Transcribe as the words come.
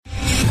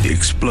The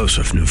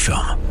explosive new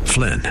film,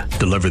 Flynn,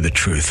 deliver the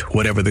truth,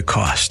 whatever the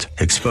cost.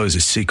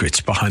 Exposes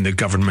secrets behind the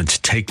government's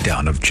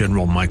takedown of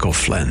General Michael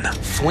Flynn.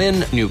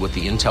 Flynn knew what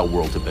the intel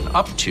world had been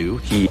up to.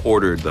 He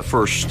ordered the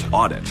first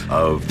audit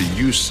of the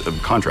use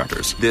of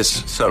contractors.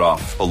 This set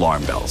off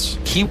alarm bells.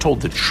 He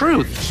told the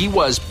truth. He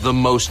was the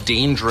most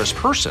dangerous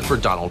person for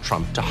Donald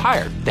Trump to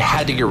hire. They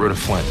had to get rid of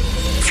Flynn.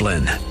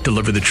 Flynn,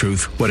 deliver the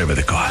truth, whatever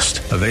the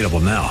cost. Available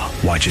now.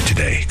 Watch it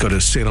today. Go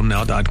to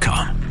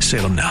salemnow.com.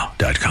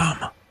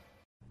 salemnow.com.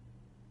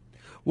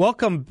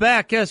 Welcome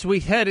back as we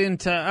head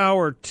into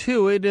hour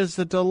two. It is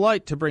a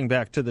delight to bring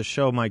back to the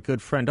show my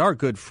good friend, our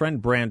good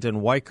friend,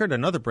 Brandon Weichert.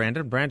 Another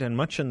Brandon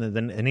much in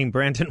the name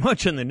Brandon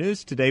much in the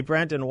news today.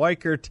 Brandon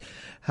Weichert,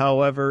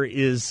 however,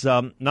 is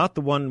not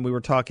the one we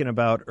were talking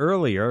about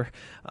earlier.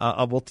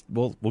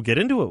 We'll get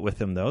into it with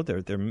him though.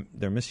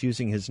 They're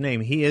misusing his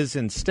name. He is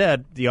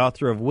instead the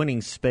author of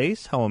Winning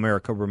Space: How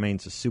America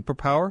Remains a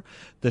Superpower,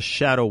 The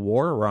Shadow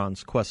War: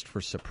 Iran's Quest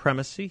for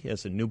Supremacy. He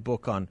has a new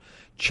book on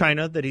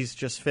China that he's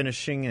just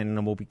finishing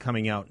and will be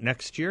coming out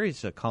next year.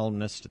 He's a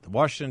columnist at the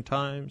Washington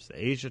Times,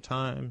 the Asia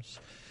Times,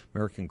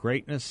 American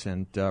Greatness,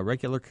 and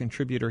regular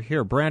contributor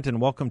here. Brandon,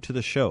 welcome to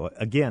the show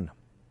again.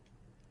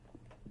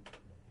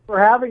 For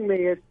having me.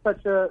 It's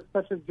such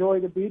a joy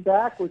to be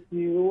back with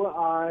you.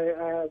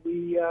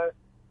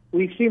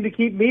 We seem to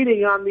keep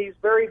meeting on these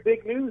very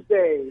big news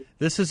days.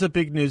 This is a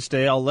big news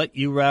day. I'll let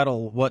you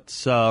rattle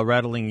what's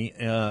rattling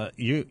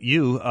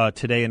you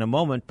today in a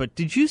moment. But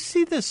did you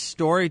see this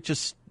story?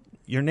 Just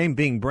your name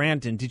being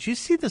Brandon, did you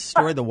see the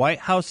story? The White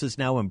House is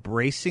now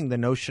embracing the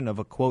notion of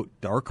a, quote,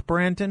 dark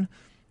Brandon.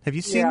 Have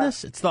you seen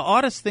this? It's the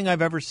oddest thing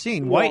I've ever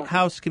seen. White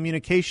House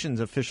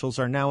communications officials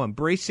are now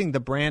embracing the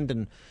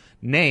Brandon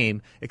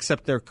name,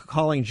 except they're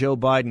calling Joe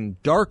Biden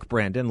Dark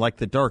Brandon, like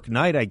the Dark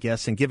Knight, I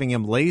guess, and giving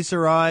him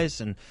laser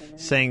eyes and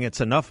saying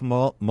it's enough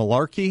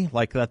malarkey,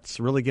 like that's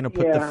really going to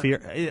put the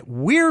fear.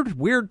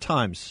 Weird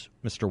times,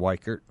 Mr.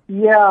 Weichert.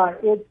 Yeah,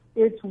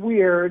 it's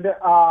weird,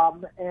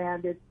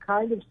 and it's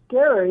kind of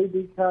scary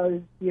because,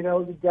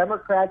 the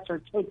Democrats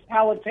are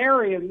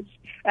totalitarians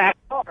at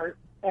heart,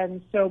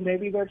 and so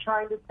maybe they're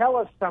trying to tell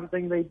us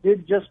something. They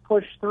did just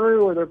push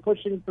through, or they're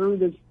pushing through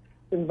this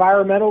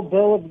environmental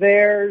bill of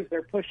theirs.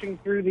 They're pushing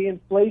through the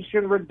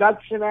Inflation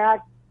Reduction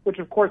Act, which,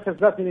 of course, has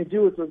nothing to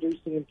do with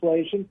reducing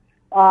inflation.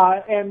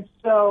 And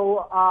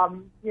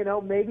so,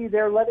 maybe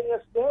they're letting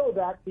us know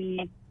that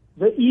the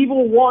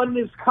evil one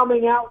is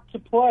coming out to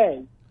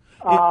play.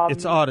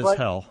 It's odd as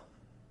hell.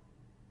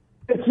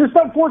 It's just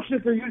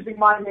unfortunate they're using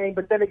my name,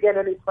 but then again,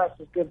 any press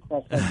is good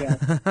press, I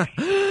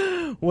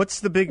guess. What's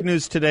the big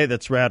news today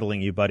that's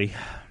rattling you, buddy?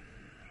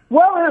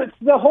 Well, it's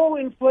the whole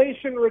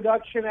Inflation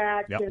Reduction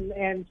Act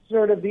and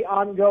sort of the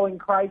ongoing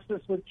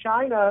crisis with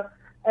China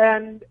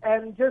and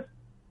just,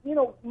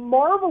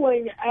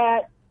 marveling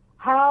at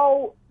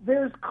how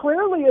there's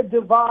clearly a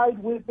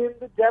divide within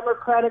the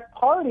Democratic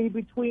Party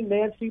between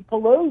Nancy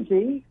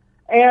Pelosi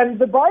and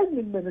the Biden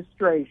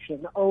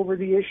administration over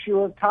the issue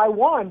of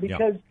Taiwan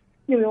because,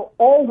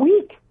 all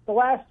week, the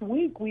last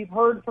week, we've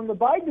heard from the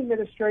Biden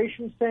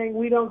administration saying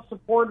we don't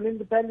support an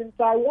independent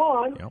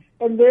Taiwan,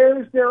 and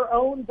there's their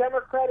own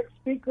Democratic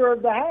Speaker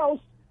of the House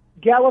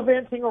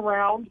gallivanting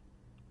around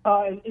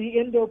the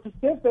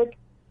Indo-Pacific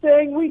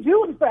saying we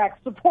do, in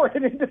fact, support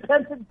an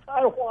independent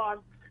Taiwan.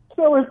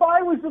 So if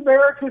I was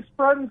America's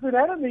friends and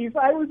enemies,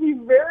 I would be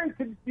very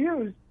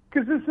confused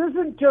because this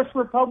isn't just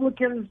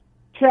Republicans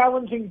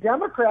challenging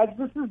Democrats.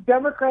 This is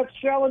Democrats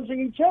challenging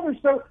each other.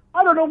 So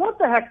I don't know what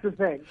the heck to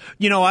think.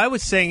 I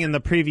was saying in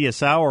the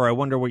previous hour, I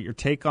wonder what your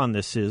take on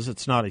this is.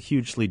 It's not a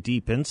hugely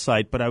deep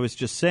insight, but I was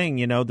just saying,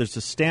 there's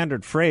a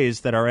standard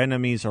phrase that our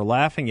enemies are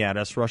laughing at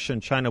us. Russia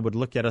and China would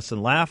look at us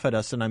and laugh at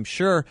us, and I'm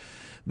sure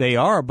they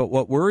are. But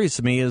what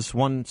worries me is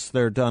once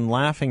they're done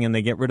laughing and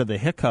they get rid of the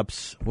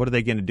hiccups, what are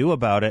they going to do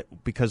about it?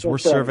 Because we're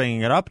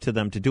serving it up to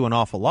them to do an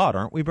awful lot,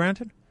 aren't we,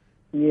 Brandon?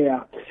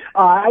 Yeah.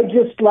 I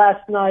just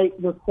last night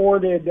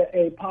recorded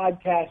a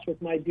podcast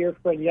with my dear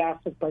friend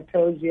Jacek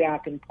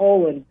Bartosiak in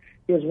Poland.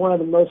 He is one of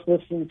the most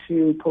listened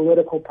to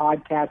political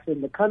podcasts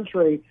in the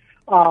country.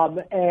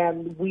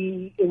 And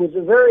it was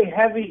a very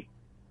heavy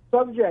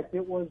subject.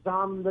 It was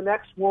on the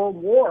next World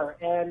War.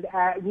 And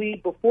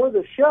before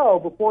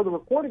the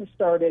recording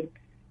started,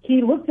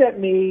 he looked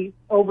at me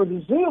over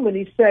the Zoom and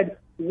he said,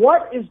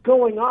 "What is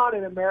going on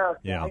in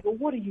America?" Yeah. I go,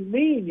 "What do you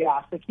mean,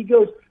 Jacek?" He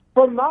goes,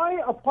 "From my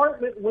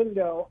apartment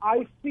window,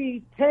 I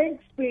see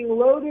tanks being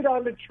loaded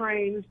onto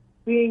trains,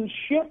 being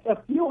shipped a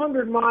few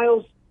hundred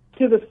miles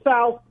to the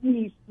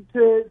southeast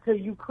to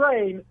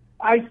Ukraine.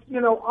 I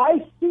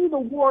see the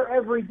war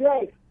every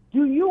day.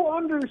 Do you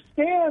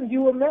understand,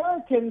 you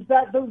Americans,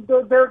 that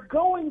they're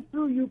going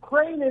through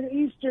Ukraine and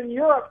Eastern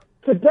Europe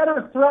to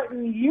better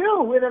threaten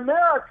you in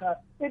America?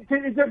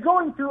 They're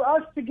going through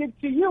us to get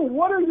to you.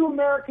 What are you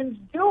Americans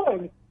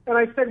doing?" And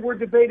I said, "We're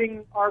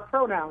debating our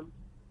pronouns."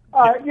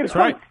 That's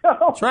right.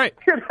 That's right.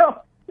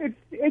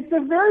 It's a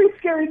very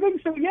scary thing.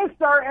 So yes,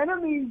 our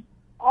enemies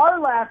are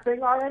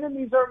laughing. Our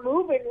enemies are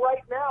moving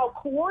right now,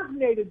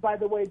 coordinated, by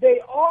the way.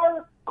 They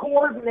are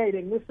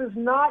coordinating. This is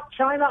not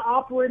China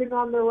operating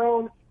on their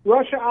own.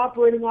 Russia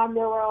operating on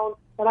their own.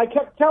 And I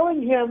kept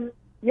telling him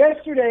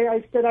yesterday,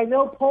 I said, I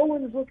know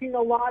Poland's looking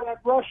a lot at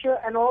Russia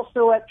and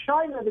also at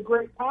China, the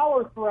great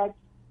power threats,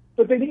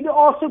 but they need to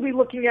also be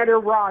looking at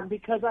Iran,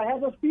 because I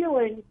have a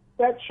feeling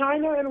that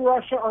China and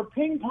Russia are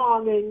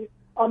ping-ponging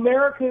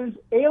America's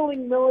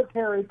ailing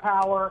military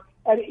power,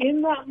 and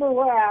in that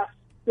morass,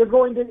 they're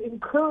going to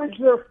encourage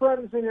their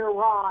friends in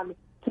Iran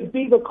to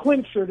be the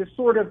clincher, to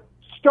sort of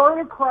start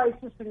a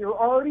crisis, and you're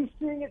already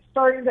seeing it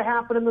starting to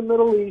happen in the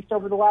Middle East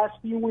over the last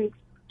few weeks.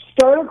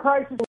 Start a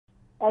crisis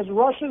as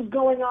Russia's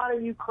going on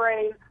in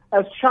Ukraine,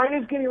 as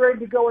China's getting ready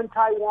to go in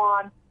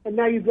Taiwan, and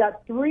now you've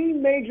got three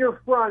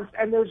major fronts,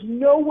 and there's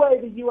no way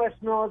the U.S.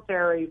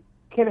 military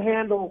can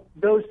handle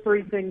those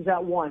three things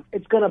at once.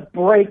 It's going to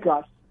break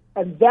us.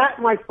 And that,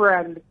 my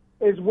friend,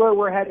 is where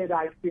we're headed,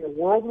 I fear.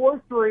 World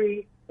War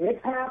III,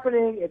 it's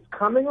happening, it's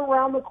coming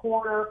around the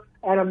corner,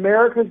 and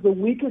America's the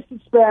weakest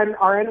it's been.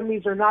 Our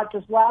enemies are not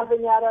just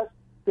laughing at us,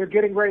 they're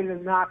getting ready to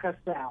knock us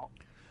out.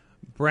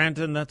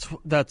 Brandon,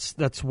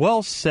 that's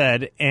well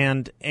said,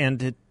 and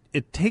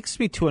it takes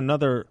me to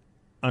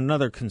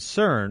another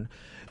concern.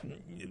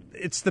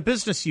 It's the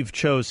business you've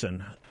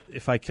chosen.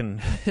 If I can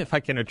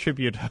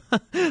attribute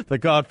the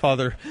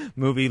Godfather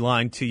movie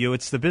line to you,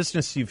 it's the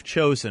business you've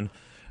chosen.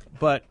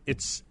 But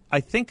it's,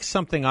 I think,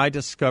 something I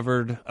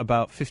discovered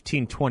about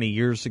 15, 20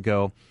 years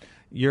ago.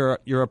 You're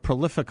a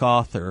prolific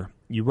author.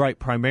 You write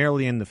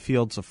primarily in the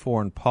fields of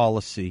foreign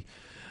policy.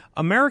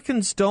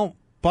 Americans don't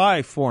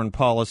buy foreign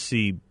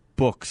policy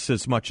books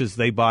as much as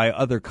they buy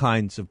other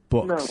kinds of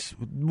books,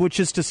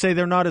 which is to say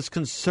they're not as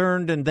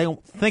concerned and they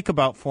don't think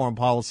about foreign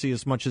policy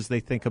as much as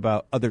they think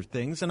about other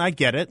things. And I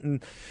get it,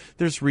 and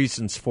there's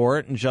reasons for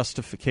it and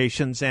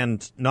justifications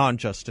and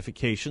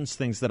non-justifications,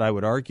 things that I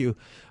would argue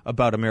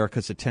about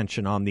America's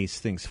attention on these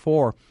things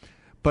for.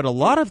 But a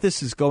lot of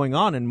this is going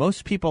on, and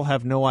most people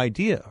have no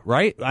idea,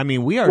 right? I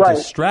mean, we are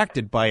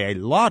distracted by a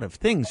lot of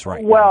things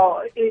right now.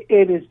 Well,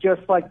 it is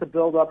just like the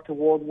build-up to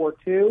World War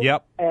II.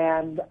 Yep.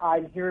 And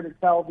I'm here to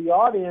tell the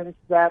audience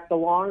that the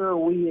longer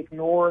we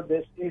ignore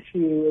this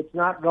issue, it's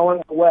not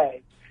going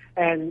away.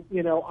 And,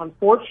 you know,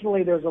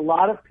 unfortunately, there's a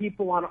lot of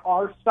people on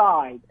our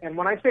side. And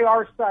when I say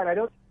our side, I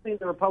don't mean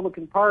the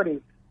Republican Party.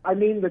 I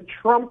mean the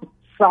Trump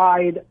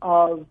side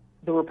of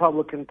the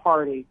Republican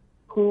Party,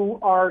 who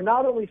are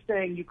not only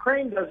saying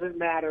Ukraine doesn't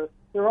matter,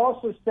 they're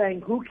also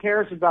saying who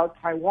cares about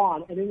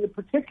Taiwan. And in the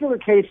particular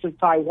case of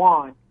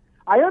Taiwan,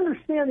 I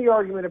understand the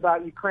argument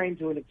about Ukraine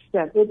to an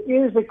extent. It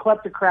is a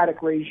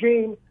kleptocratic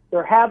regime.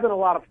 There have been a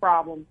lot of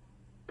problems.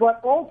 But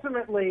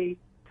ultimately,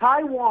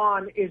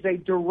 Taiwan is a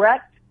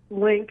direct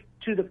link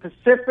to the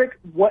Pacific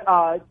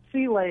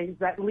sea lanes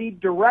that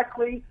lead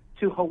directly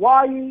to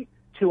Hawaii,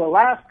 to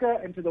Alaska,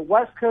 and to the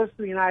west coast of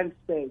the United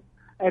States.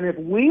 And if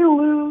we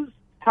lose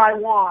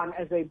Taiwan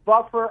as a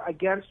buffer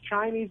against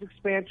Chinese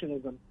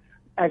expansionism,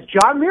 as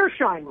John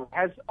Mearsheimer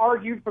has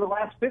argued for the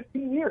last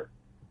 15 years,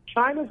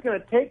 China's going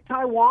to take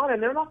Taiwan,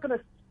 and they're not going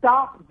to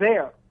stop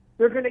there.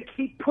 They're going to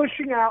keep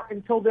pushing out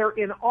until they're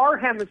in our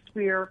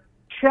hemisphere,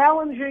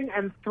 challenging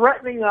and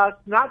threatening us,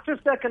 not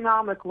just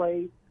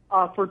economically,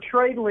 for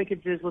trade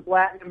linkages with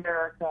Latin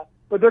America,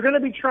 but they're going to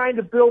be trying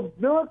to build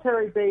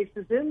military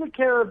bases in the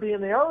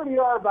Caribbean. They already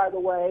are, by the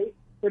way.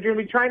 They're going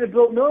to be trying to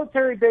build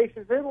military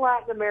bases in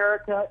Latin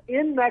America,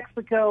 in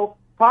Mexico,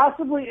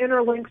 possibly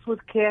interlinks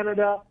with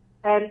Canada.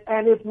 And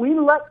if we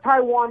let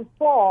Taiwan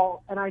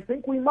fall, and I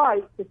think we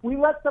might, if we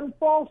let them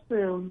fall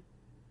soon,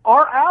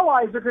 our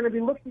allies are going to be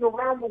looking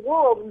around the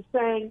world and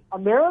saying,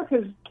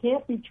 America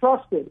can't be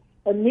trusted.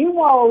 And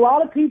meanwhile, a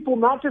lot of people,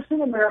 not just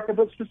in America,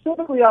 but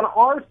specifically on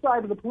our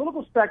side of the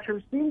political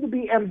spectrum, seem to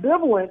be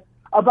ambivalent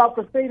about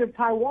the fate of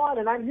Taiwan.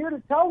 And I'm here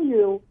to tell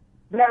you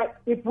that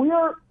if we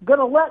are going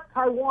to let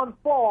Taiwan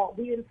fall,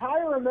 the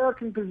entire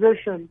American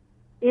position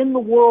in the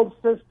world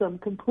system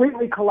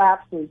completely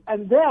collapses.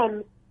 And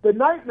then the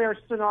nightmare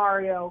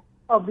scenario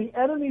of the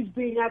enemies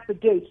being at the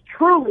gates,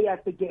 truly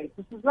at the gates.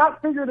 This is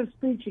not figurative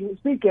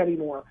speak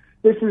anymore.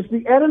 This is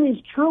the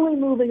enemies truly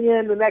moving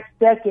in the next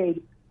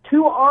decade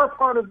to our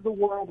part of the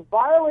world,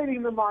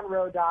 violating the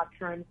Monroe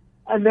Doctrine,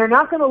 and they're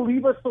not going to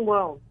leave us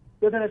alone.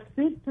 They're going to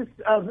seek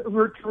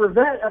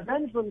to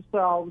avenge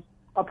themselves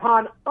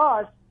upon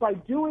us by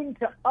doing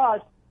to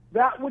us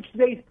that which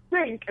they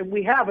think, and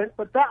we haven't,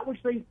 but that which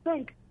they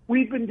think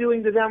we've been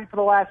doing to them for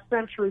the last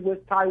century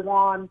with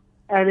Taiwan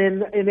and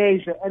in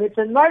Asia. And it's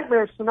a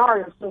nightmare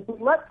scenario. So if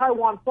we let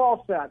Taiwan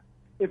fall, Seth,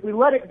 if we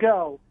let it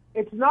go,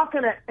 it's not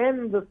going to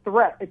end the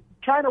threat.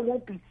 China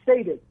won't be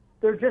sated.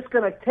 They're just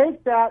going to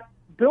take that,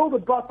 build a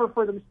buffer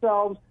for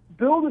themselves,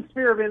 build a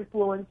sphere of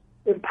influence,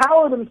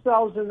 empower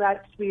themselves in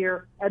that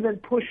sphere, and then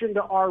push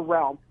into our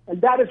realm.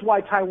 And that is why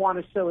Taiwan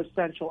is so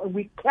essential, and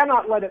we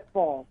cannot let it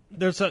fall.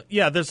 There's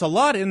a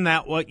lot in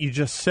that, what you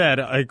just said.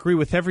 I agree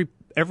with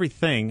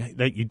everything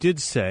that you did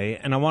say,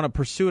 and I want to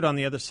pursue it on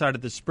the other side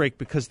of this break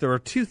because there are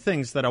two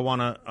things that I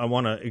want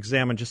to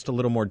examine just a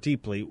little more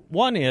deeply.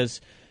 One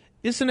is,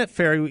 isn't it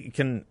fair? You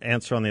can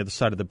answer on the other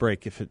side of the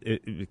break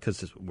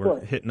because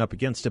we're hitting up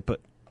against it,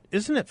 but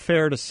isn't it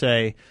fair to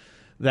say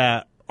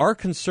that our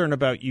concern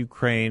about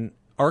Ukraine,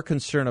 our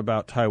concern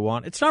about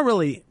Taiwan, it's not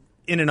really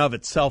in and of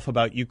itself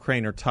about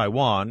Ukraine or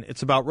Taiwan.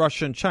 It's about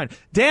Russia and China.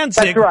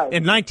 Danzig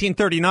in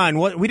 1939,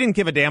 we didn't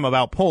give a damn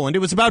about Poland. It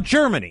was about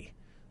Germany.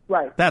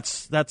 Right.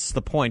 That's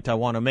the point I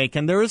want to make.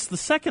 And there is the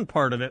second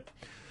part of it,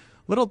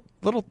 little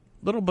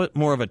bit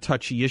more of a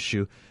touchy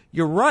issue.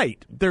 You're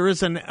right. There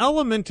is an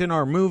element in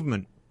our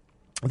movement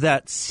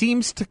that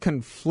seems to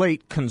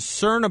conflate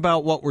concern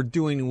about what we're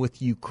doing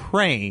with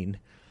Ukraine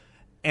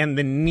and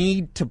the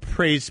need to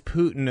praise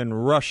Putin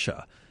and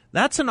Russia.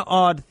 That's an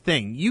odd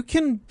thing. You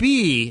can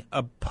be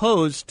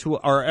opposed to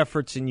our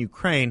efforts in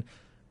Ukraine,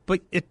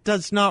 but it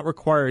does not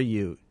require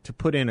you to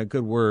put in a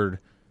good word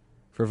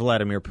for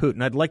Vladimir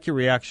Putin. I'd like your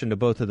reaction to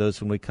both of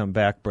those when we come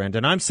back,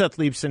 Brandon. I'm Seth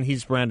Leibson.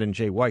 He's Brandon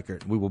J.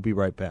 Weichert. We will be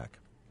right back.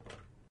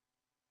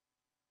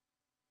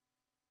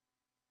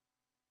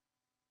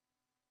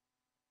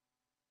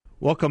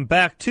 Welcome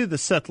back to the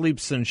Seth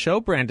Leibson Show.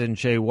 Brandon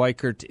J.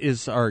 Weichert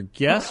is our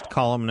guest,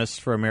 columnist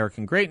for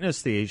American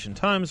Greatness, the Asian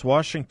Times,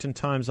 Washington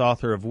Times,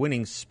 author of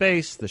Winning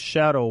Space, The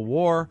Shadow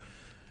War,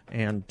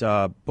 and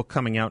book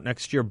coming out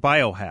next year,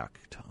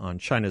 Biohacked, on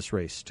China's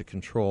race to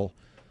control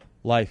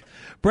life.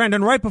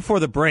 Brandon, right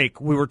before the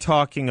break, we were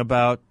talking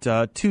about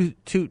two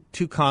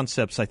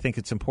concepts I think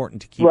it's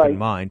important to keep in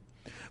mind.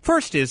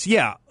 First is,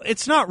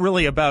 it's not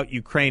really about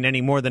Ukraine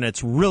any more than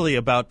it's really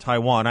about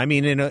Taiwan. I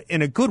mean,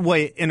 in a good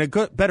way, in a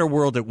better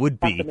world, it would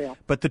be.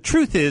 But the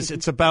truth is,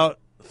 it's about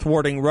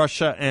thwarting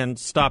Russia and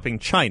stopping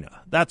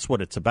China. That's what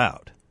it's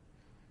about.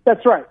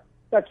 That's right.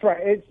 That's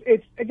right.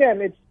 It's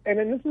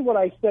and this is what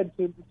I said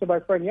to my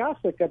friend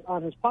Jacek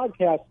on his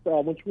podcast,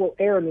 which will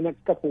air in the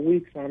next couple of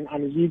weeks on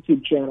his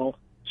YouTube channel,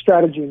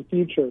 Strategy and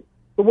Future.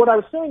 But what I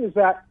was saying is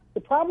that the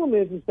problem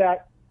is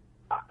that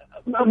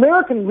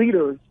American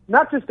leaders,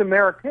 not just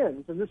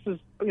Americans, and this is,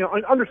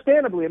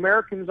 understandably,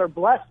 Americans are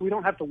blessed. We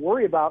don't have to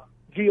worry about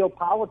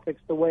geopolitics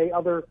the way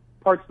other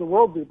parts of the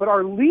world do. But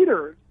our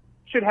leaders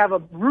should have a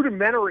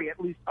rudimentary, at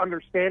least,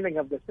 understanding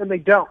of this, and they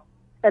don't.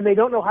 And they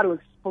don't know how to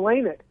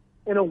explain it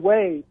in a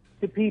way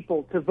to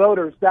people, to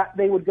voters, that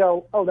they would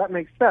go, oh, that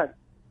makes sense.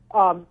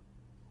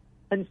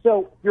 And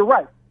so you're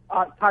right.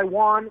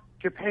 Taiwan,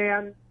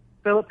 Japan,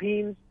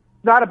 Philippines,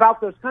 not about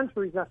those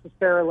countries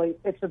necessarily.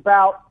 It's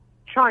about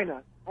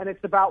China. And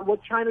it's about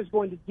what China's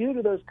going to do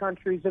to those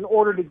countries in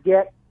order to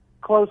get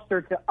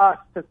closer to us,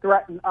 to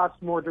threaten us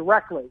more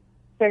directly.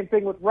 Same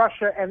thing with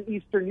Russia and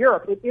Eastern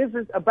Europe. It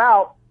isn't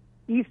about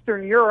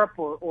Eastern Europe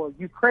or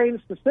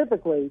Ukraine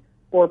specifically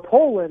or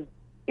Poland.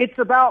 It's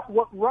about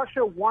what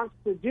Russia wants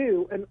to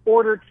do in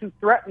order to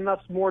threaten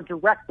us more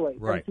directly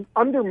and to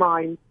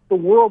undermine the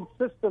world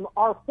system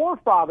our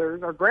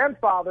forefathers, our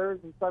grandfathers,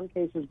 in some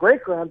cases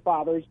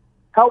great-grandfathers,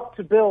 helped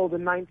to build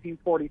in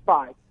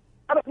 1945. A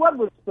lot of blood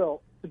was spilled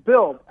to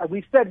build. And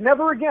we said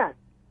never again.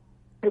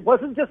 It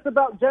wasn't just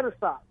about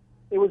genocide.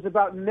 It was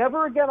about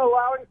never again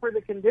allowing for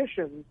the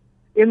conditions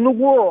in the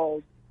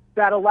world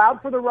that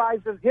allowed for the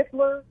rise of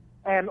Hitler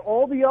and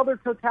all the other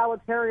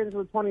totalitarians of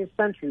the 20th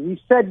century. We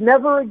said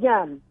never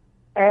again,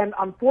 and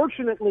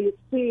unfortunately it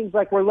seems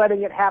like we're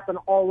letting it happen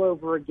all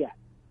over again.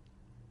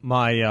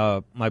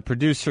 My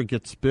producer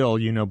gets Bill,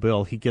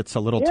 Bill, he gets a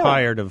little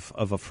tired of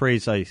a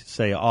phrase I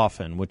say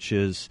often, which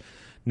is,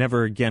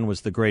 never again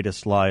was the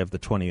greatest lie of the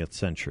 20th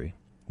century.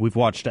 We've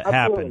watched it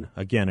happen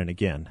again and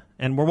again,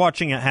 and we're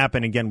watching it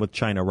happen again with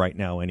China right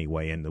now.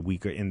 Anyway, in the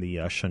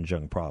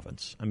Xinjiang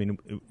province. I mean,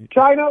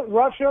 China,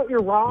 Russia,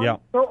 Iran,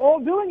 they're all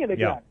doing it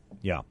again.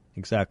 Yeah,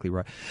 exactly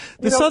right.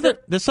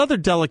 This other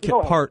delicate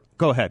part.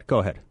 Go ahead.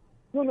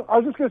 No, I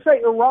was just going to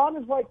say, Iran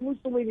is like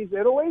Mussolini's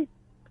Italy.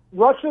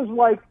 Russia's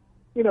like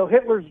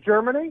Hitler's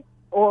Germany,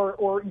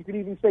 or you could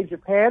even say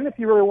Japan if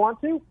you really want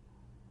to.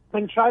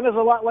 And China's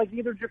a lot like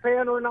either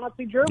Japan or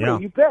Nazi Germany. Yeah.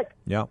 You pick.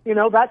 Yeah.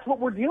 That's what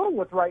we're dealing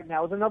with right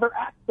now is another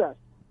axis.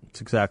 That's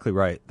exactly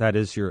right. That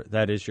is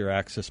your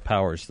Axis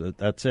powers.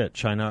 That's it.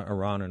 China,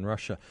 Iran, and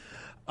Russia.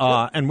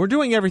 And we're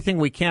doing everything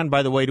we can,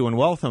 by the way, to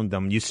welcome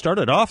them. You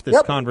started off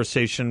this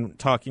conversation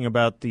talking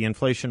about the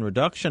Inflation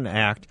Reduction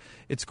Act.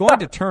 It's going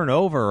to turn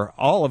over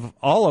all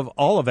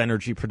of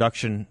energy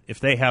production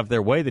if they have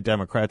their way. The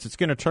Democrats. It's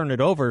going to turn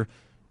it over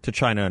to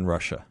China and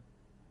Russia.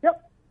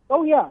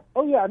 Oh yeah,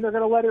 and they're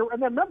going to let it.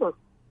 And then remember,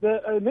 the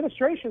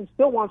administration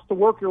still wants to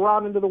work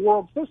Iran into the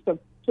world system.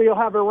 So you'll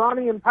have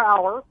Iranian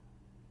power,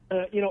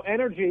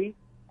 energy,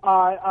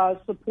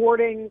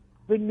 supporting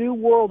the new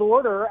world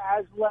order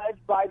as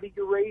led by the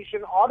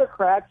Eurasian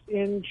autocrats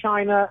in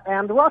China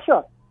and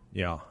Russia.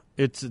 Yeah,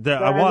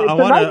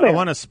 I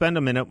want to spend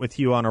a minute with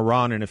you on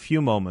Iran in a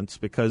few moments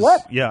because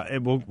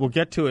we'll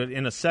get to it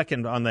in a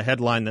second on the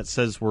headline that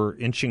says we're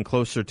inching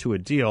closer to a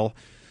deal.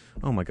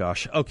 Oh my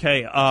gosh.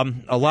 Okay,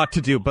 a lot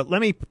to do, but let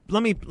me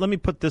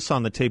put this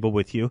on the table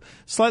with you.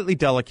 Slightly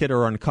delicate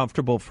or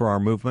uncomfortable for our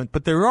movement,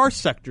 but there are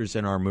sectors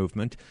in our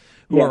movement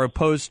who are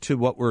opposed to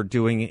what we're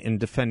doing in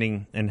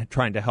defending and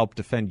trying to help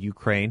defend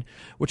Ukraine,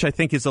 which I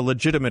think is a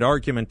legitimate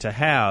argument to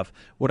have.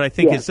 What I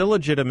think is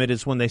illegitimate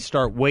is when they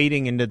start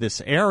wading into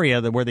this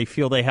area where they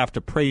feel they have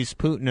to praise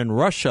Putin and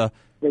Russia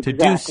to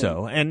do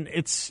so. And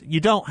you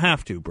don't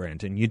have to,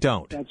 Brandon. You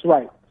don't. That's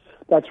right.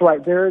 That's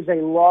right. There is a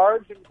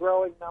large and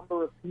growing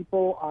number of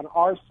people on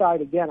our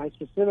side, again, I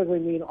specifically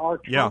mean our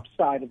Trump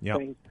side of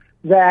things,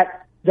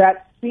 that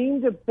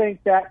seem to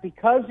think that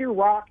because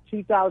Iraq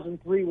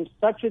 2003 was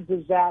such a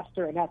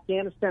disaster and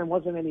Afghanistan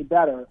wasn't any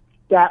better,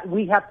 that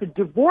we have to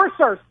divorce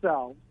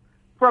ourselves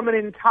from an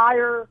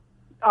entire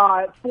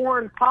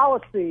foreign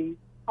policy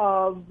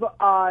of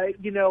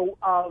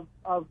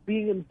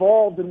being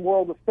involved in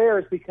world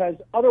affairs, because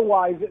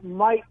otherwise it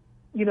might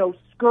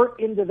skirt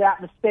into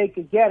that mistake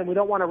again, and we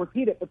don't want to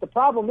repeat it. But the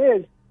problem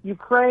is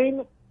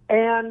Ukraine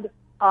and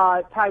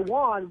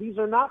Taiwan, these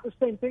are not the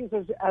same things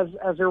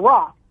as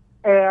Iraq.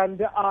 And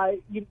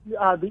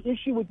the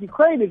issue with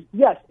Ukraine is,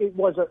 yes,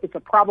 it's a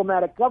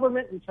problematic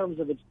government in terms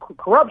of its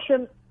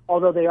corruption,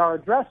 although they are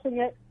addressing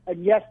it.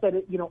 And yes,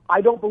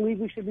 I don't believe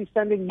we should be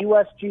sending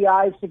U.S.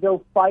 GIs to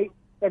go fight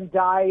and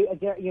die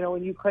again,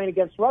 in Ukraine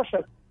against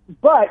Russia.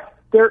 But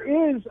there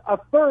is a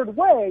third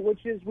way,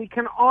 which is we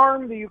can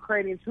arm the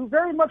Ukrainians who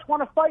very much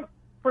want to fight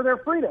for their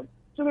freedom.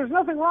 So there's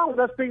nothing wrong with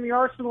us being the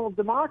arsenal of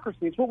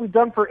democracy. It's what we've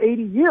done for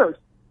 80 years.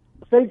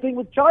 Same thing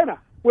with China.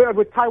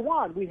 With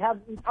Taiwan, we have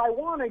in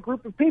Taiwan a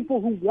group of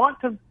people who want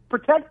to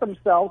protect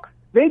themselves.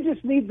 They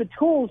just need the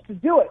tools to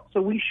do it.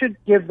 So we should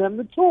give them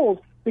the tools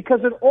because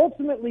it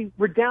ultimately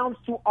redounds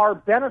to our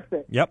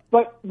benefit. Yep.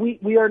 But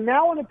we are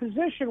now in a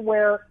position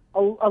where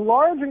a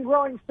large and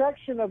growing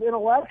section of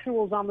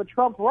intellectuals on the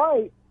Trump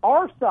right,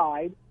 our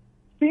side,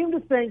 seem to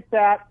think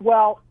that,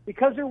 well,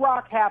 because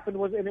Iraq happened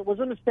and it was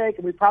a mistake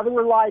and we probably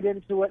were lied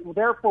into it, well,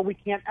 therefore we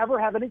can't ever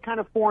have any kind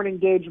of foreign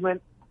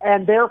engagement.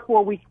 And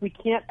therefore, we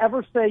can't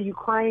ever say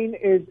Ukraine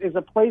is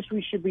a place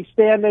we should be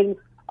standing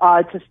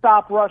to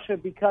stop Russia,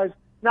 because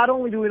not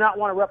only do we not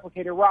want to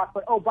replicate Iraq,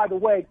 but, oh, by the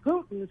way,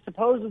 Putin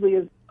supposedly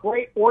is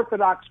great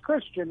Orthodox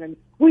Christian, and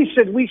we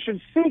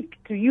should seek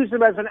to use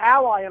him as an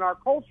ally in our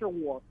culture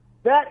war.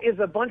 That is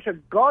a bunch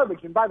of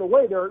garbage. And by the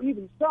way, there are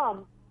even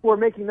some who are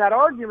making that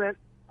argument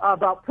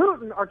about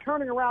Putin are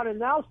turning around and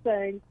now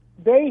saying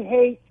they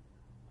hate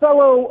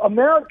fellow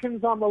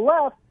Americans on the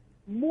left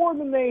more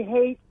than they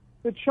hate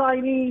the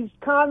Chinese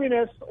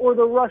communists or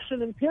the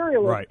Russian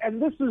imperialists. Right.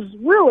 And this is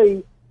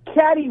really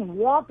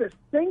cattywampus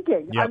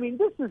thinking. Yep. I mean,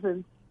 this is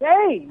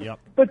insane. Yep.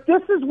 But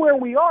this is where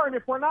we are, and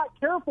if we're not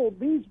careful,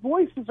 these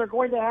voices are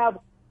going to have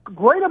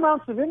great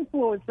amounts of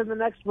influence in the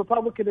next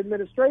Republican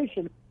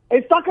administration.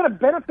 It's not going to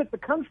benefit the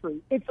country.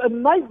 It's a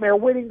nightmare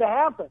waiting to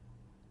happen.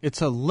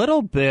 It's a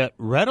little bit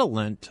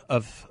redolent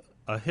of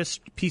a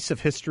piece of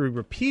history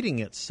repeating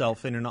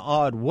itself in an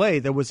odd way.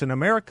 There was an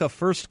America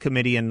First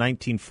Committee in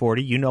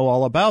 1940. You know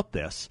all about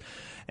this.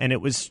 And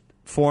it was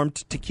formed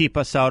to keep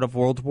us out of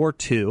World War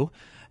II.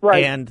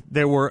 Right. And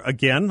there were,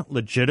 again,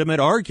 legitimate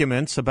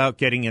arguments about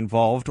getting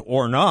involved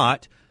or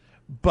not.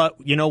 But,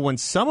 when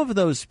some of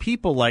those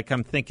people, like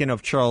I'm thinking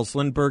of Charles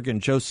Lindbergh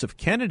and Joseph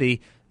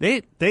Kennedy,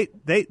 they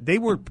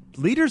were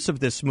leaders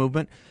of this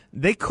movement.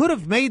 They could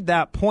have made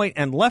that point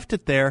and left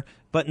it there,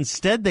 but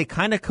instead they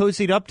kind of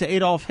cozied up to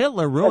Adolf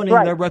Hitler,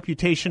 ruining the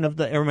reputation of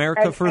the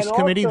America First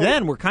Committee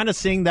then. We're kind of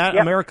seeing that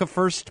America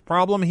First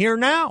problem here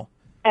now.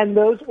 And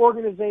those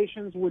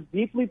organizations were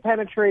deeply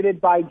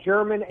penetrated by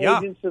German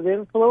agents of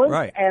influence.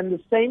 Right. And the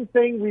same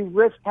thing we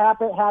risk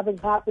having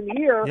happen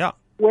here,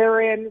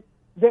 wherein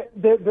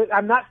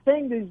I'm not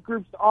saying these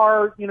groups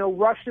are,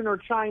 Russian or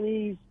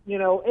Chinese,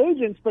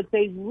 agents, but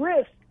they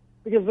risk,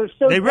 because they're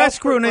so... They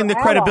risk ruining the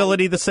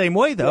credibility the same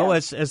way, though,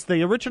 as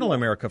the original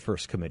America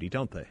First Committee,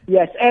 don't they?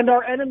 Yes, and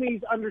our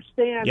enemies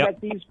understand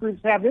that these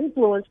groups have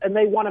influence, and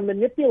they want to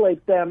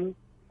manipulate them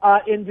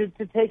into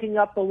taking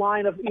up the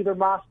line of either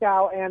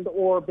Moscow and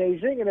or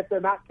Beijing, and if they're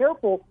not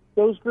careful,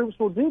 those groups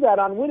will do that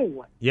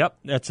unwittingly. Yep,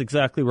 that's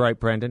exactly right,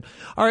 Brandon.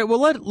 All right, well,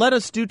 let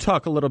us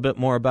talk a little bit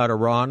more about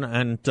Iran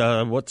and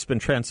what's been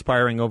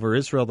transpiring over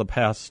Israel the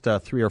past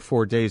 3 or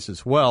 4 days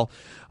as well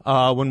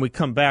when we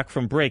come back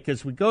from break.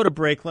 As we go to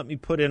break, let me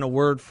put in a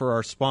word for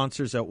our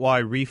sponsors at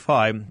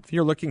Y-Refi. If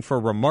you're looking for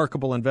a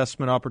remarkable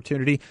investment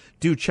opportunity,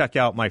 do check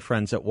out my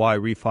friends at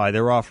Y-Refi.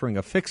 They're offering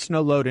a fixed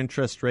no-load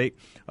interest rate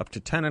up to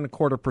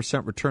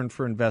 10.25% return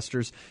for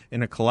investors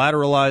in a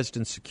collateralized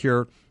and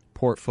secure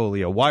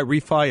portfolio.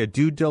 Y-Refi, a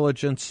due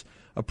diligence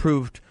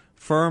approved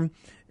firm,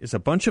 is a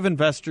bunch of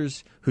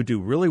investors who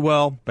do really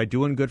well by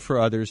doing good for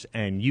others,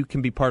 and you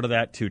can be part of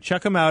that too.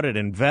 Check them out at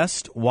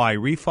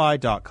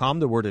investYrefi.com.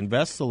 The word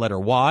invest, the letter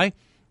Y,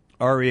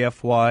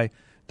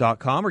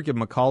 REFY.com, or give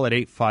them a call at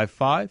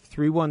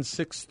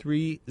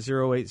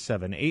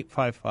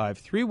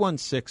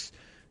 855-316-3087,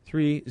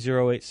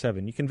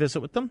 855-316-3087. You can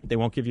visit with them. They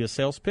won't give you a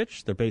sales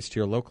pitch. They're based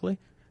here locally.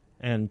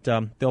 And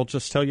they'll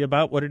just tell you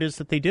about what it is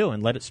that they do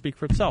and let it speak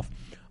for itself.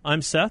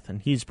 I'm Seth,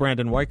 and he's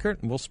Brandon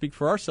Weichert, and we'll speak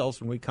for ourselves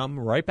when we come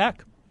right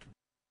back.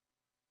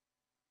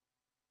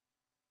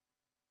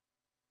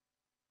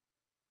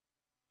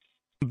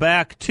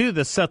 Back to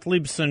the Seth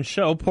Leibsohn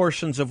Show,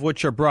 portions of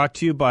which are brought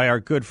to you by our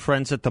good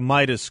friends at the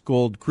Midas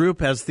Gold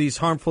Group. As these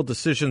harmful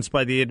decisions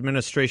by the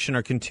administration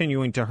are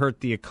continuing to hurt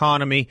the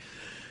economy,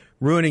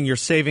 ruining your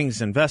savings,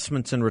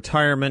 investments, and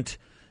retirement,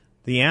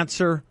 the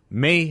answer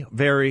may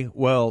very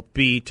well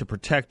be to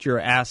protect your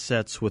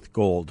assets with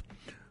gold.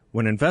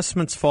 When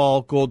investments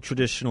fall, gold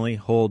traditionally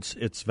holds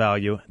its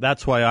value.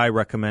 That's why I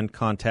recommend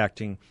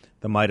contacting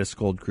the Midas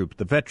Gold Group,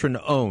 the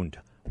veteran-owned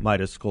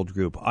Midas Gold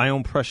Group. I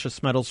own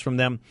precious metals from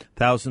them.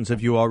 Thousands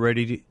of you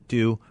already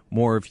do.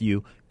 More of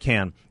you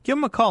can. Give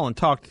them a call and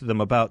talk to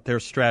them about their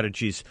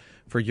strategies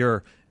for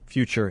your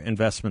future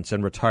investments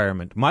and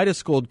retirement.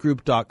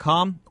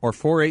 MidasGoldGroup.com or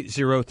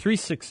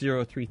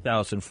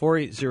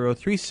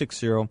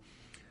 480-360-3000,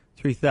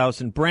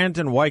 480-360-3000.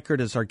 Brandon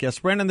Weichert is our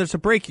guest. Brandon, there's a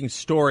breaking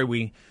story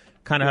we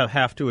kind of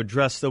have to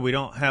address, though we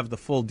don't have the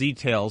full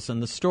details.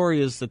 And the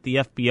story is that the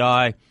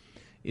FBI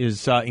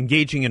is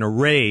engaging in a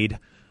raid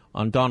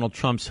on Donald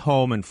Trump's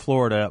home in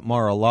Florida at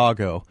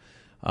Mar-a-Lago.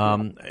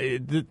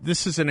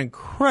 This is an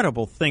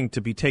incredible thing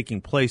to be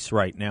taking place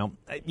right now.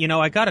 You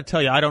know, I got to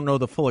tell you, I don't know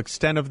the full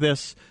extent of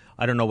this.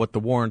 I don't know what the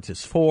warrant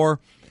is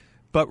for.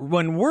 But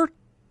when we're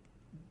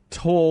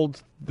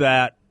told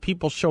that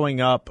people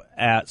showing up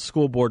at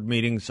school board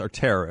meetings are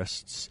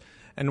terrorists,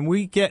 and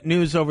we get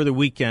news over the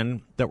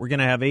weekend that we're going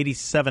to have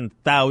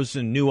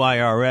 87,000 new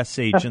IRS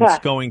agents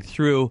going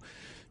through,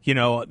 you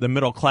know, the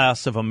middle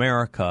class of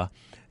America.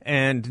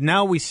 And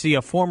now we see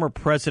a former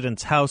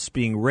president's house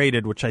being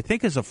raided, which I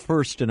think is a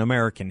first in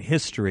American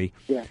history.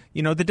 Yeah.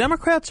 You know, the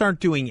Democrats aren't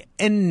doing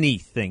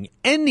anything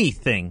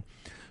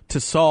to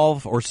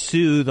solve or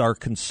soothe our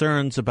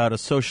concerns about a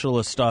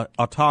socialist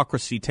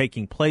autocracy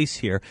taking place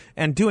here,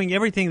 and doing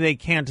everything they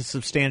can to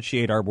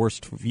substantiate our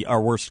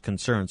worst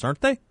concerns, aren't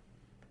they?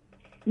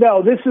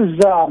 No, this is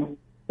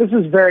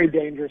very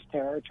dangerous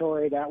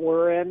territory that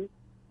we're in.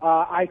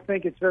 I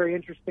think it's very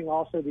interesting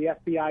also the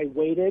FBI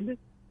waited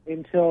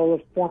until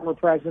the former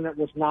president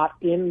was not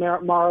in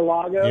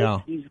Mar-a-Lago.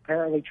 Yeah. He's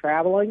apparently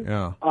traveling.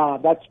 Yeah.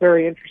 That's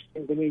very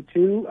interesting to me,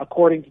 too.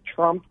 According to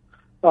Trump,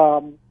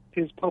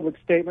 his public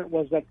statement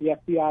was that the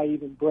FBI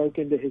even broke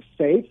into his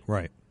safe.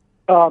 Right.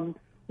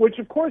 Which,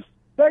 of course,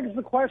 begs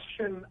the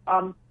question,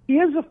 he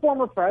is a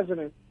former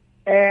president,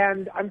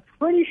 and I'm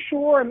pretty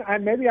sure,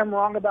 and maybe I'm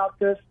wrong about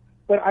this,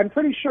 but I'm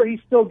pretty sure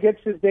he still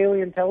gets his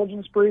daily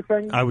intelligence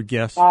briefing. I would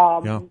guess,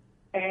 yeah.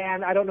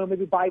 And I don't know,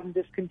 maybe Biden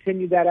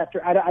discontinued that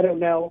after, I don't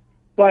know.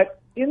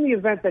 But in the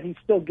event that he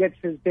still gets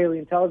his daily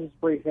intelligence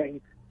briefing,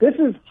 this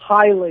is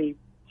highly,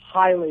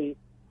 highly,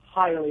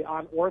 highly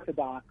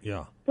unorthodox.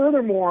 Yeah.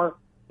 Furthermore,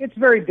 it's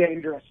very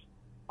dangerous.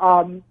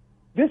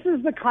 This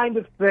is the kind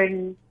of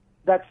thing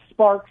that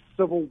sparks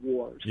civil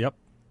wars. Yep.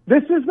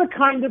 This is the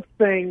kind of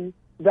thing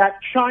that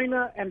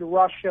China and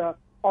Russia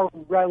are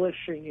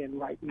relishing in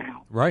right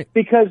now. Right.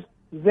 Because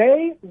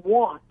they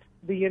want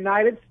the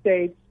United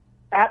States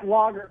at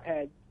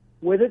loggerheads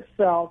with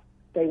itself.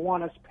 They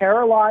want us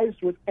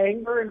paralyzed with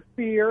anger and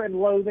fear and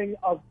loathing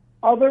of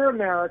other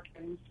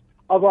Americans,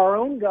 of our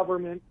own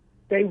government.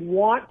 They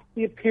want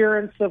the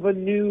appearance of a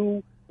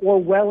new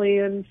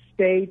Orwellian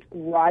state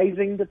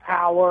rising to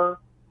power.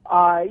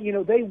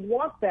 They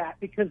want that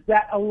because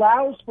that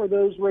allows for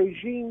those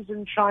regimes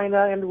in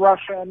China and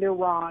Russia and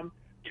Iran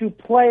to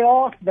play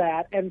off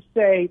that and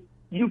say,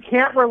 you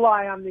can't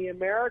rely on the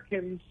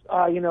Americans,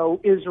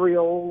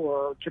 Israel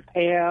or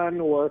Japan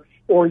or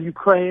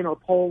Ukraine or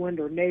Poland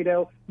or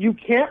NATO. You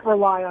can't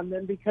rely on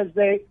them because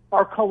they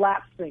are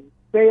collapsing.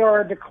 They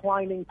are a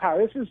declining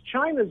power. This is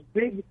China's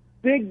big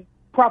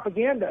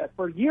propaganda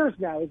for years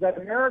now, is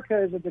that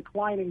America is a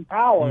declining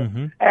power,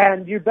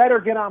 and you better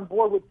get on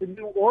board with the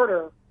new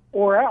order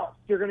or else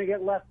you're going to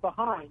get left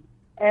behind.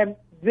 And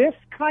this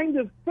kind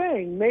of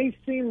thing may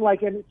seem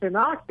like it's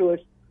innocuous,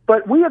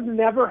 but we have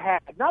never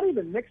had, not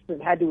even Nixon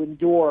had to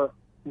endure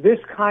this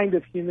kind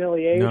of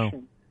humiliation.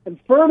 No. And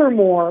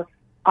furthermore,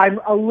 I'm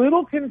a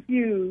little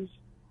confused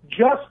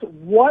just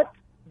what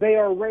they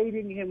are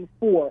raiding him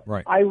for.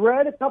 Right. I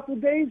read a couple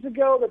of days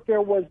ago that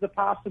there was the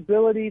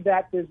possibility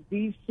that this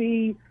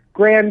D.C.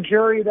 grand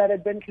jury that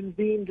had been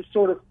convened to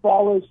sort of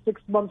follow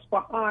 6 months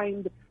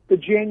behind the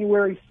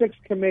January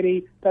 6th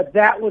committee,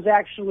 that was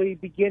actually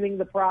beginning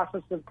the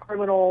process of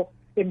criminal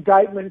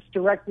indictments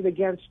directed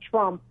against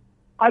Trump.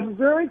 I'm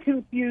very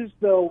confused,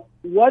 though,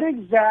 what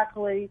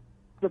exactly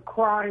the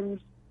crimes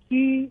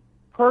he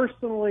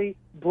personally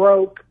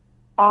broke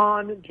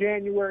on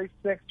January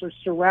 6th or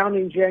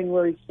surrounding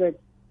January 6th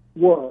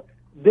were.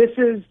 This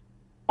is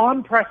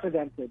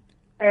unprecedented,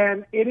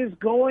 and it is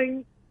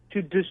going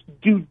to just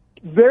do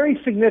very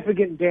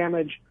significant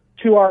damage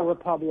to our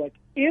republic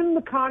in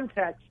the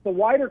context, the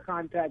wider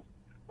context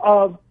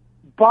of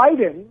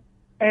Biden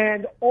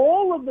and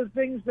all of the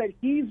things that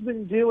he's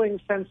been doing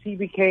since he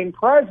became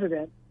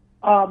president.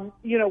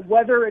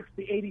 Whether it's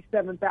the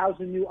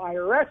 87,000 new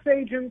IRS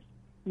agents,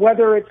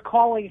 whether it's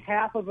calling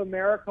half of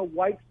America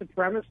white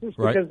supremacists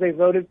because they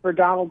voted for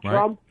Donald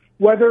Trump,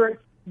 whether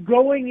it's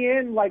going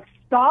in like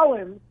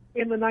Stalin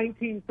in the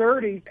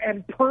 1930s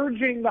and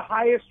purging the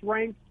highest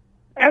ranks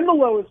and the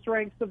lowest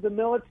ranks of the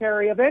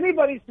military of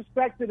anybody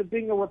suspected of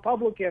being a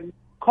Republican,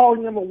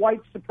 calling them a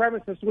white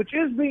supremacist, which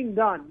is being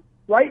done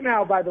right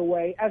now, by the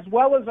way, as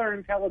well as our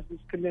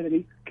intelligence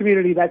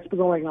community that's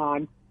going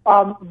on.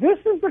 This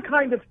is the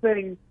kind of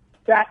thing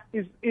that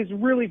is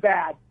really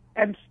bad,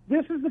 and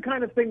this is the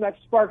kind of thing that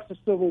sparks a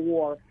civil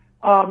war,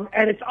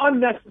 and it's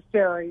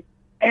unnecessary,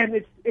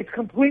 and it's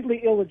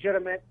completely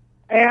illegitimate,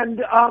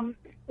 and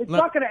it's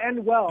not going to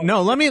end well.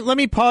 No, let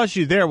me pause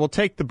you there. We'll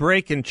take the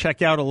break and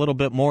check out a little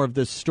bit more of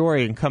this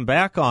story and come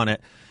back on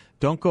it.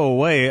 Don't go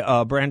away.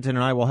 Brandon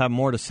and I will have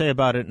more to say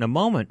about it in a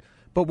moment.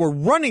 But we're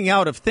running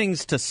out of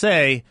things to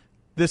say.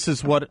 This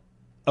is what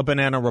a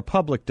banana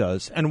republic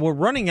does. And we're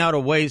running out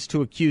of ways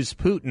to accuse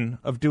Putin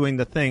of doing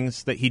the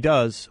things that he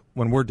does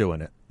when we're doing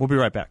it. We'll be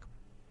right back.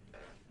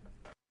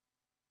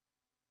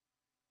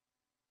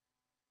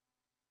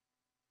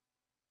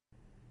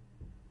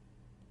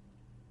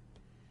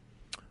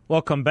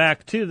 Welcome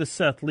back to the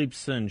Seth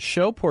Leibsohn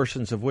Show,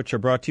 portions of which are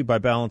brought to you by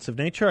Balance of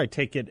Nature. I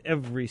take it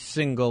every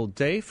single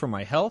day for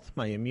my health,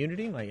 my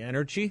immunity, my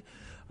energy.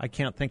 I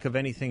can't think of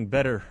anything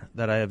better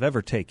that I have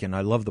ever taken.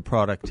 I love the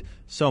product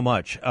so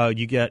much.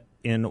 You get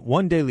in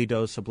one daily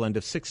dose a blend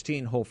of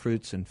 16 whole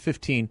fruits and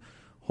 15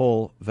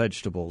 whole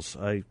vegetables.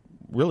 I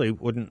really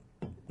wouldn't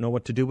know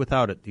what to do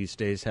without it these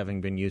days,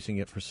 having been using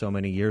it for so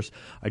many years.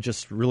 I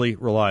just really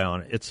rely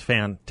on it. It's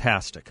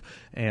fantastic.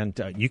 And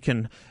you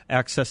can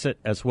access it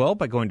as well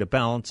by going to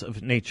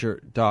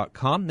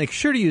balanceofnature.com. Make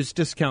sure to use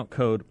discount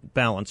code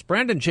BALANCE.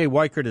 Brandon J.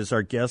 Weichert is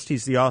our guest.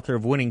 He's the author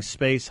of Winning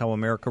Space, How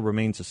America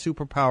Remains a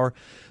Superpower,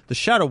 The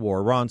Shadow War,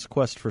 Iran's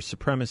Quest for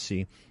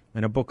Supremacy,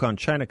 and a book on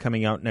China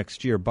coming out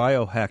next year,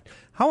 Biohacked,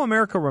 How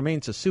America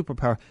Remains a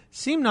Superpower.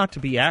 Seem not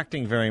to be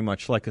acting very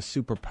much like a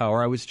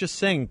superpower. I was just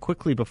saying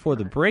quickly before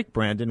the break,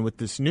 Brandon, with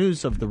this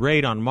news of the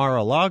raid on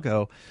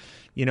Mar-a-Lago,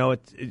 you know,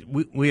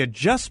 we had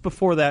just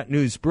before that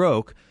news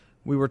broke,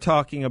 we were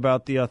talking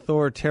about the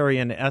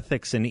authoritarian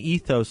ethics and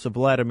ethos of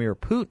Vladimir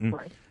Putin.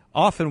 Right.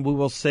 Often we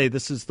will say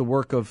this is the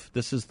look of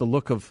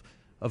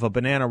a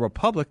banana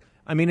republic.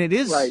 I mean, it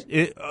is.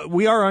 Right.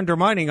 We are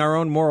undermining our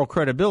own moral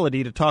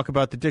credibility to talk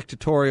about the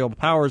dictatorial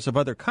powers of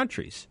other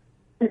countries.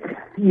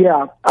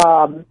 Yeah,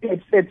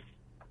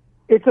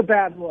 it's a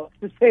bad look,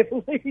 to say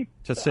the least.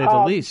 To say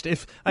the least.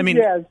 Yes,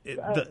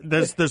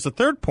 there's a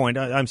third point.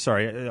 I'm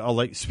sorry, I'll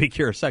let you speak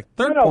here a sec.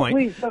 Third no, point.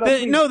 Please.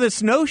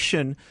 This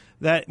notion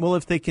that, well,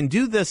 if they can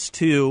do this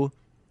to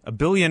a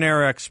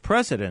billionaire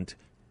ex-president,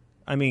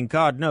 I mean,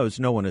 God knows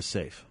no one is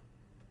safe.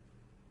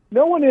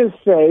 No one is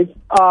safe.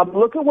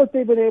 Look at what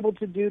they've been able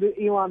to do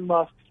to Elon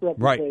Musk's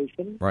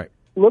reputation. Right.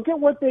 Look at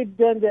what they've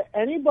done to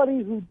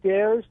anybody who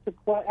dares to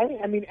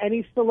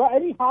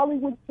any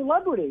Hollywood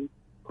celebrity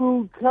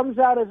who comes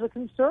out as a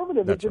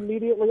conservative is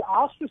immediately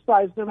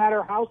ostracized, no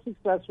matter how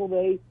successful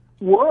they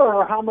were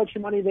or how much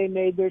money they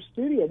made their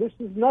studio. This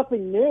is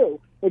nothing new.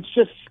 It's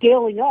just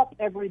scaling up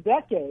every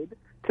decade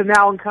to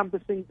now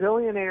encompassing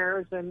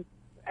billionaires and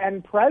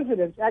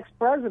presidents,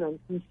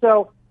 ex-presidents. And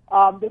so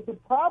the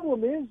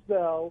problem is,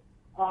 though,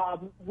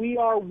 we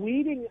are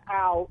weeding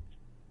out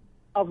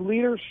of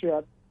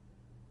leadership,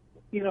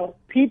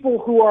 people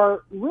who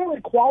are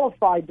really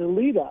qualified to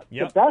lead us,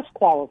 the best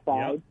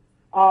qualified,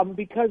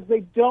 because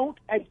they don't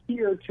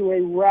adhere to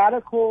a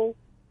radical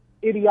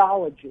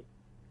ideology.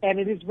 And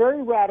it is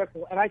very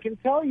radical. And I can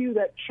tell you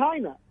that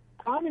China,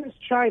 communist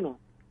China,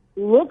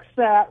 looks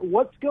at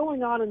what's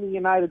going on in the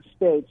United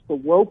States, the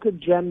woke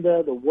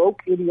agenda, the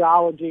woke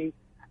ideology,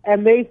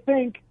 and they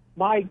think,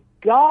 my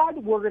God,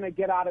 we're going to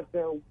get out of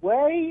their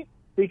way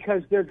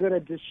because they're going to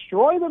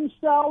destroy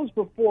themselves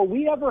before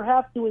we ever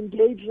have to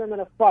engage them in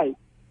a fight.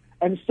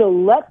 And so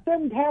let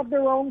them have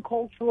their own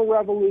cultural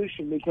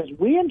revolution, because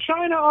we in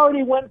China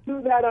already went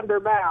through that under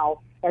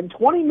Mao, and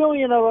 20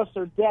 million of us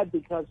are dead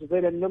because of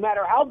it. And no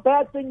matter how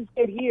bad things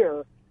get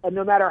here, and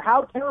no matter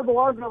how terrible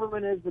our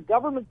government is, the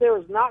government there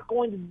is not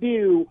going to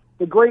do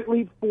the Great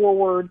Leap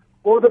Forward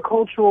or the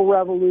Cultural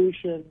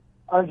Revolution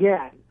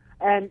again.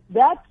 And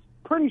that's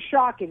pretty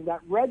shocking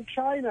that Red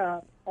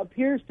China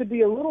appears to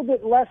be a little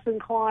bit less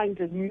inclined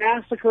to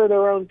massacre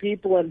their own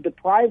people and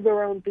deprive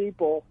their own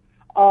people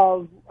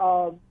of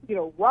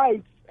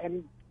rights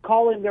and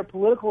calling their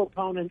political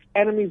opponents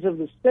enemies of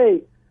the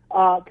state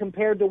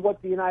compared to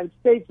what the United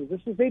States is.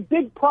 This is a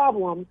big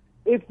problem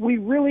if we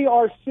really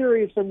are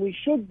serious, and we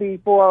should be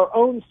for our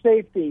own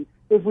safety,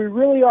 if we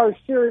really are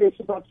serious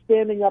about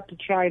standing up to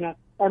China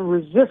and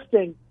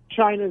resisting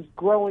China's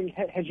growing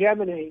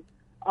hegemony.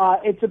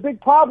 It's a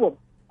big problem.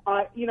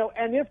 And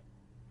if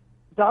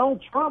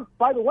Donald Trump,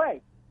 by the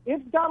way,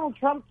 if Donald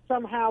Trump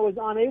somehow is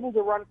unable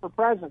to run for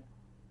president,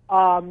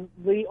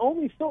 the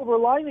only silver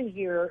lining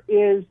here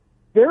is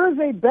there is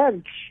a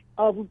bench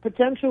of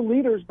potential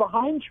leaders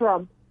behind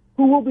Trump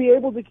who will be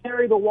able to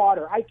carry the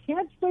water. I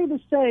can't say the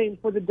same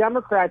for the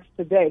Democrats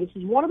today. This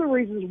is one of the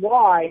reasons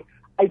why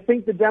I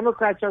think the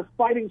Democrats are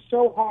fighting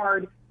so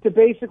hard to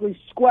basically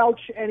squelch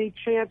any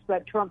chance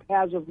that Trump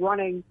has of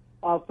running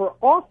for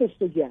office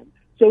again.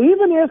 So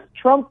even if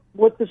Trump,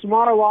 with this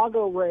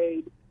Mar-a-Lago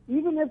raid,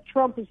 even if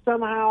Trump is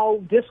somehow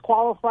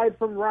disqualified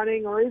from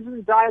running or is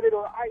indicted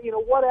or,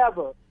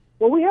 whatever,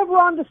 well, we have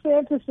Ron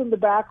DeSantis in the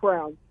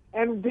background.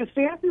 And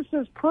DeSantis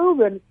has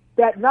proven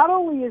that not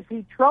only is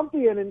he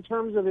Trumpian in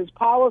terms of his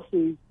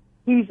policies,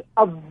 he's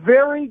a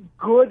very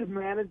good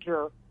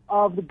manager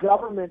of the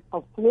government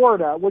of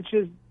Florida, which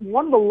is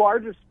one of the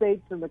largest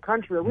states in the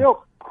country, a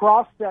real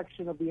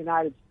cross-section of the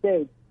United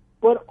States.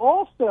 But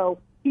also,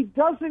 he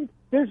doesn't.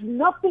 There's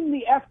nothing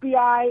the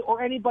FBI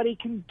or anybody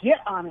can get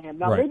on him.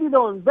 Now, Right. maybe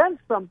they'll invent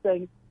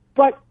something,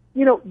 but,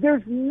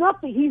 there's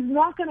nothing. He's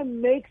not going to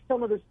make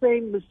some of the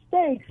same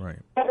mistakes Right.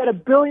 that a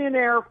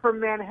billionaire from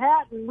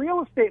Manhattan,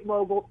 real estate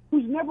mogul,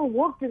 who's never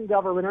worked in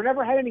government or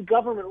never had any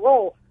government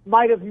role,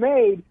 might have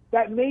made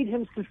that made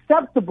him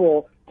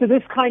susceptible to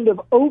this kind of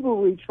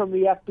overreach from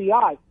the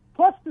FBI.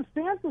 Plus,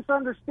 DeSantis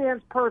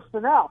understands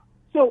personnel.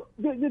 So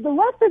the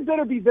left had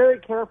better be very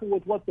careful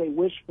with what they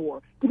wish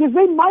for, because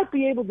they might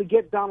be able to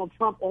get Donald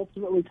Trump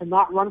ultimately to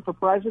not run for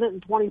president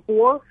in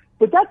 24,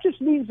 but that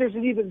just means there's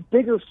an even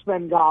bigger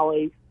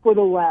Svengali for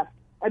the left,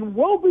 and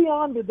woe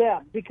beyond to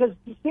them, because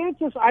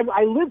DeSantis,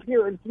 I live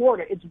here in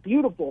Florida, it's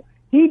beautiful.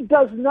 He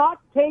does not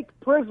take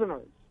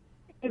prisoners.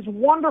 It's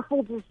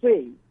wonderful to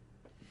see.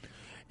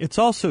 It's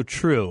also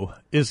true,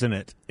 isn't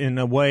it, in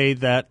a way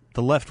that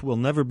the left will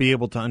never be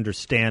able to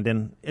understand,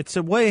 and it's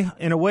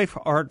in a way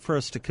hard for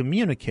us to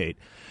communicate.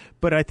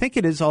 But I think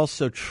it is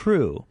also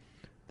true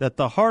that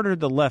the harder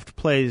the left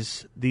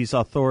plays these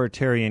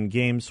authoritarian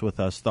games with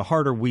us, the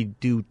harder we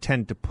do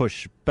tend to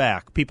push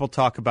back. People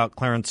talk about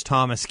Clarence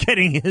Thomas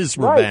getting his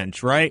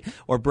revenge, right?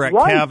 Or Brett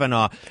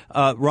Kavanaugh,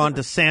 Ron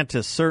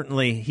DeSantis.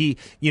 Certainly,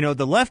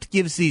 the left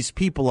gives these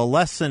people a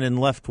lesson in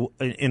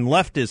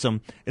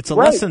leftism. It's a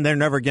lesson they're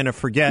never going to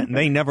forget, and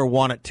they never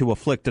want it to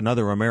afflict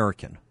another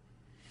American.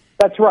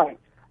 That's right.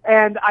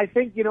 And I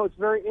think, it's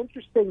very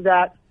interesting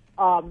that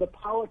the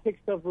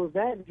politics of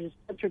revenge is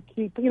such a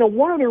key.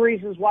 One of the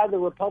reasons why the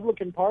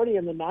Republican Party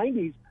in the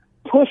 90s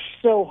pushed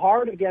so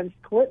hard against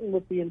Clinton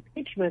with the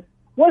impeachment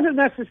wasn't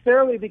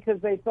necessarily because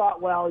they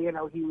thought, well,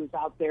 he was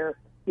out there,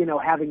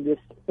 having this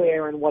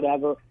affair and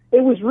whatever.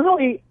 It was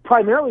really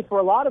primarily for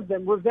a lot of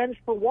them revenge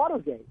for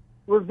Watergate,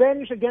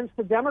 revenge against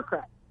the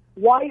Democrats.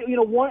 Why,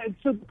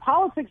 so the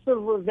politics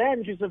of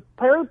revenge is a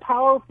very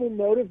powerful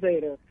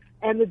motivator.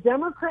 And the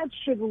Democrats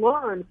should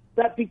learn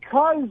that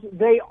because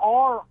they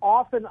are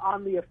often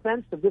on the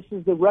offensive, this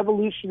is the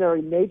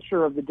revolutionary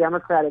nature of the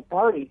Democratic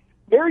Party,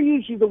 they're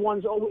usually the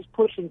ones always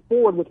pushing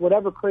forward with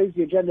whatever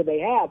crazy agenda they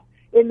have.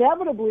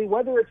 Inevitably,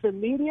 whether it's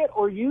immediate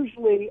or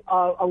usually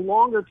a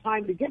longer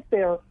time to get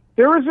there,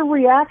 there is a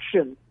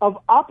reaction of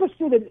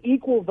opposite and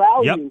equal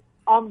value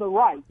on the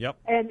right. Yep.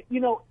 And,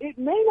 it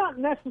may not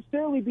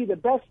necessarily be the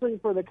best thing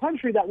for the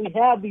country that we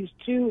have these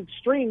two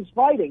extremes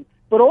fighting.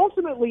 But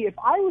ultimately, if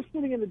I was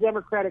sitting in the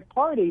Democratic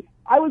Party,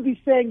 I would be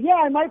saying,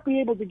 I might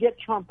be able to get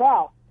Trump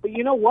out. But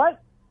you know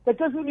what? That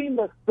doesn't mean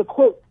the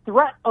quote,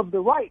 threat of the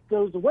right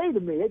goes away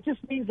to me. It just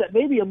means that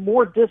maybe a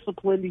more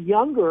disciplined,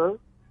 younger,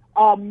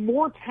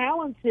 more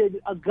talented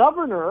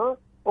governor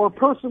or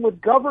person with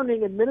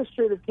governing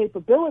administrative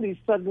capabilities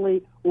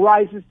suddenly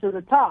rises to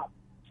the top.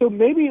 So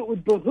maybe it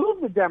would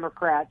behoove the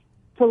Democrats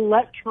to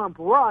let Trump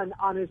run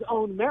on his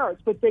own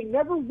merits, but they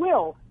never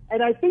will.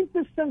 And I think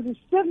this sends a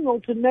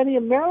signal to many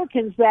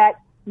Americans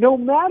that no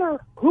matter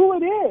who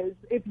it is,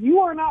 if you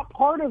are not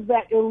part of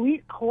that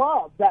elite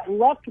club, that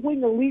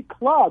left-wing elite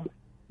club,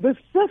 the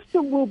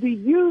system will be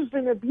used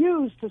and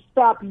abused to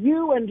stop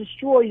you and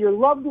destroy your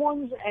loved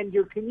ones and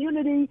your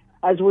community,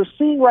 as we're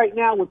seeing right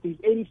now with these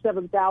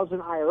 87,000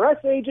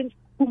 IRS agents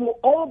who will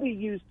all be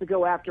used to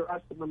go after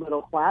us in the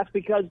middle class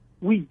because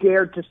we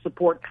dared to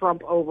support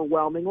Trump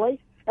overwhelmingly.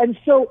 And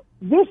so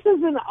this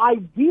is an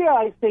idea,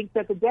 I think,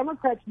 that the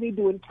Democrats need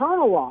to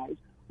internalize,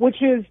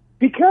 which is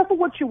be careful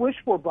what you wish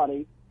for,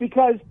 buddy,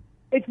 because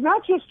it's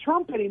not just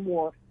Trump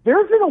anymore.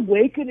 There's an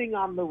awakening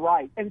on the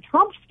right, and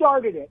Trump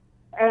started it,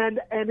 and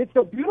it's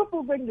a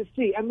beautiful thing to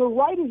see. And the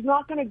right is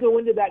not going to go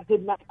into that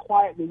good night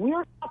quietly. We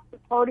are not the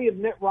party of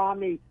Mitt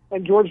Romney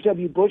and George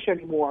W. Bush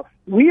anymore.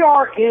 We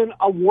are in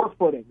a war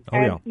footing.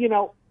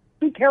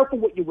 Be careful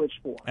what you wish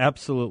for.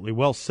 Absolutely.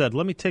 Well said.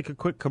 Let me take a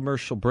quick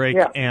commercial break,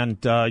 and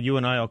you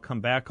and I will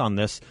come back on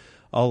this.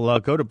 I'll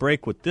go to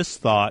break with this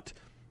thought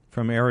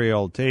from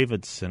Ariel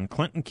Davidson.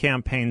 Clinton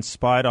campaign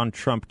spied on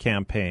Trump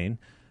campaign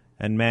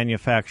and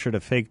manufactured a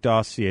fake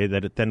dossier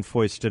that it then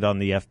foisted on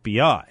the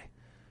FBI.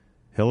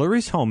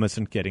 Hillary's home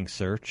isn't getting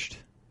searched.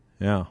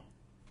 Yeah.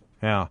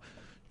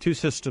 Two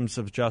systems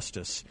of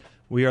justice.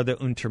 We are the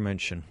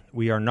Untermenschen.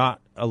 We are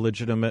not a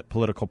legitimate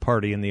political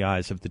party in the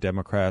eyes of the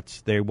Democrats.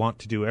 They want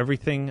to do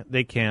everything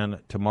they can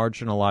to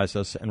marginalize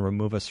us and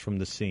remove us from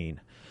the scene.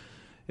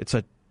 It's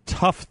a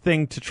tough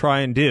thing to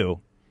try and do,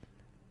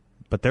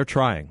 but they're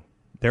trying.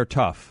 They're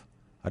tough.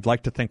 I'd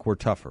like to think we're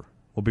tougher.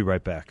 We'll be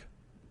right back.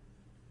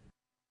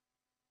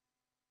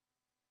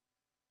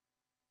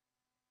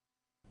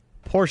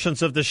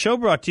 Portions of the show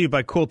brought to you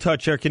by Cool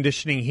Touch Air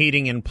Conditioning,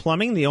 Heating, and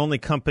Plumbing, the only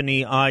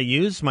company I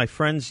use, my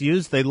friends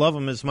use. They love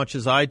them as much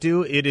as I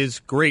do. It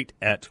is great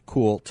at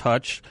Cool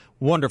Touch.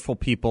 Wonderful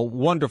people,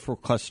 wonderful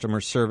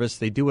customer service.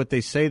 They do what they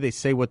say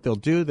what they'll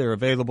do. They're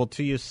available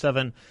to you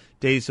 7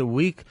 days a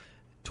week,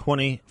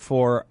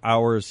 24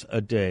 hours a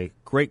day.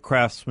 Great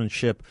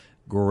craftsmanship,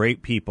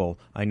 great people.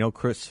 I know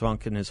Chris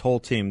Funk and his whole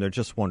team. They're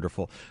just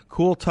wonderful.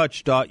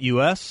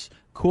 CoolTouch.us,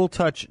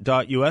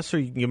 CoolTouch.us, or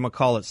you can give them a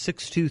call at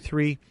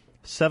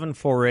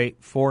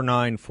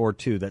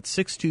 623-748-4942. That's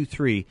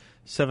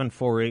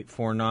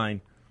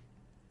 623-748-4942.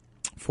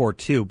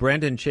 888-848-9222.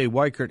 Brandon J.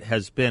 Weichert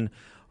has been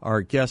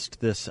our guest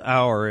this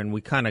hour, and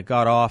we kind of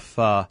got off.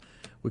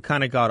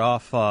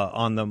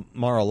 On the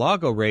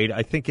Mar-a-Lago raid.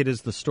 I think it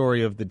is the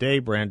story of the day,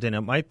 Brandon.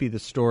 It might be the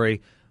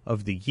story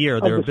of the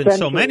year. There have been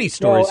so many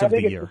stories of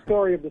the year. It's the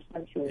story of the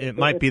century. It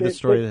might be the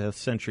story of the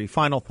century.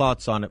 Final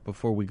thoughts on it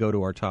before we go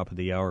to our top of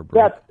the hour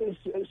break.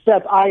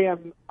 Seth,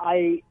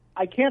 I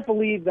can't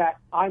believe that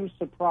I'm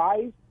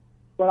surprised,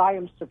 but I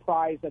am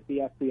surprised that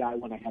the FBI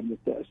went ahead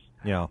with this.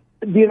 Yeah.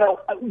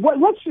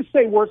 Let's just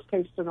say worst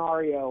case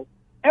scenario,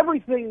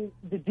 everything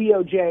the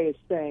DOJ is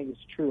saying is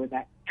true, and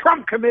that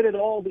Trump committed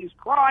all these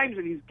crimes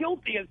and he's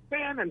guilty as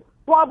sin and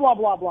blah, blah,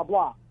 blah, blah,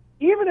 blah.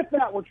 Even if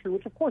that were true,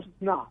 which of course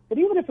it's not, but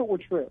even if it were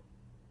true,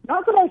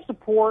 not that I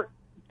support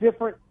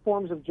different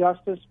forms of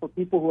justice for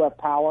people who have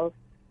power,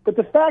 but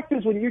the fact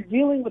is when you're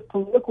dealing with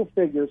political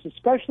figures,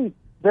 especially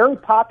very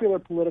popular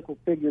political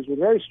figures with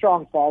very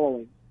strong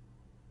followings,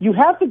 you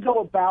have to go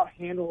about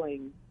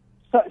handling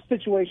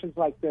situations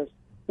like this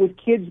with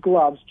kids'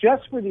 gloves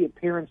just for the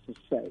appearance's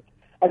sake.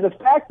 And the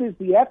fact is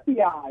the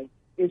FBI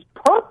is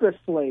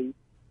purposely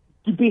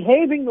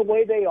behaving the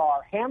way they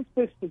are,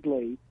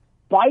 ham-fistedly.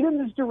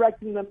 Biden is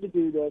directing them to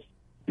do this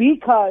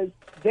because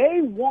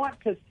they want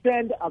to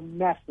send a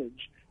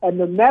message. And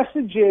the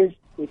message is,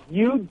 if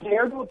you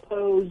dare to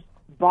oppose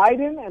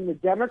Biden and the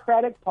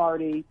Democratic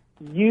Party,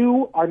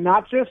 you are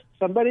not just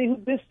somebody who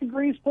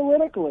disagrees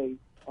politically.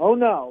 Oh,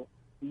 no.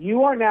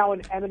 You are now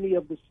an enemy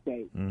of the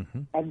state.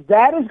 Mm-hmm. And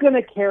that is going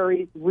to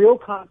carry real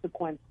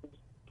consequences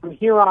from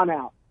here on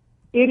out.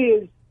 It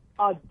is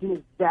a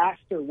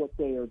disaster what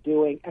they are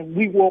doing, and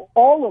we will,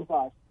 all of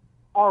us,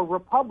 our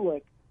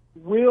republic,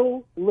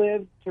 will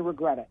live to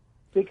regret it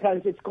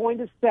because it's going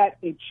to set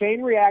a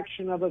chain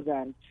reaction of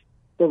events.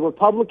 The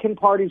Republican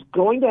Party is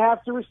going to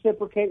have to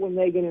reciprocate when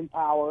they get in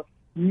power.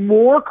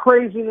 More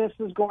craziness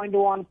is going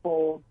to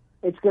unfold.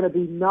 It's going to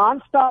be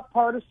nonstop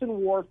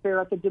partisan warfare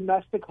at the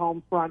domestic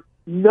home front.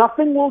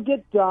 Nothing will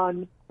get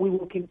done. We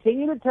will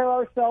continue to tear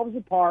ourselves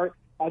apart.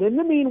 And in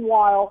the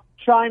meanwhile,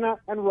 China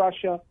and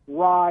Russia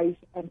rise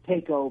and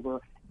take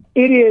over.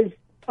 It is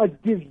a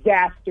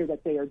disaster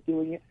that they are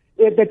doing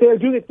it, that they are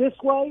doing it this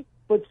way,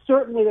 but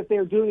certainly that they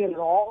are doing it at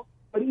all.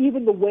 But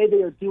even the way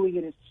they are doing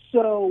it is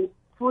so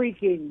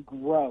freaking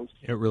gross.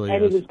 It really is.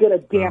 And it is going to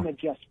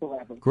damage us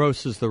forever.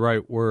 Gross is the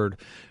right word.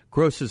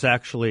 Gross is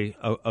actually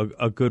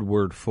a good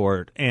word for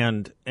it.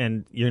 And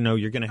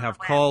you're going to have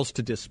calls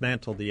to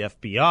dismantle the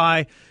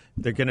FBI.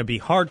 They're going to be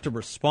hard to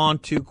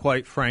respond to,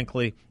 quite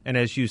frankly. And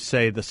as you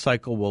say, the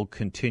cycle will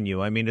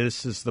continue. I mean,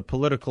 this is the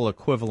political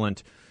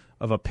equivalent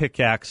of a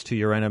pickaxe to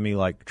your enemy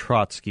like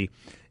Trotsky.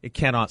 It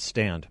cannot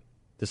stand.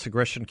 This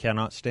aggression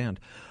cannot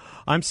stand.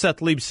 I'm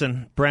Seth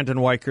Leibson. Brandon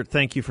Weichert,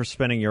 thank you for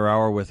spending your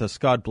hour with us.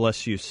 God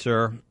bless you,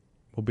 sir.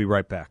 We'll be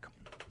right back.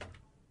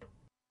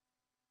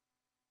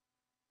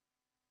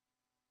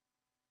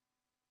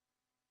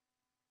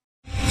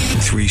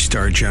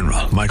 Three-star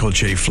General Michael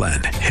J.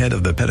 Flynn, head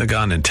of the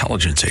Pentagon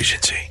Intelligence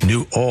Agency,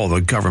 knew all the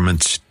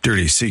government's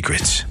dirty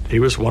secrets. He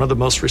was one of the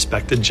most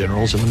respected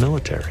generals in the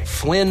military.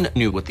 Flynn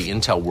knew what the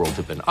intel world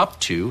had been up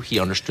to. He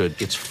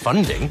understood its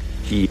funding.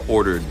 He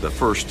ordered the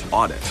first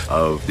audit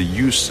of the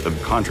use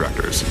of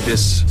contractors.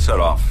 This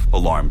set off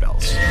alarm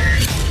bells.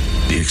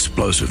 The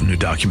explosive new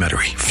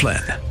documentary,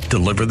 Flynn,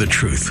 Deliver the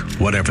Truth,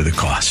 Whatever the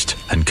Cost,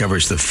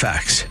 uncovers the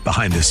facts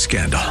behind this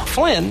scandal.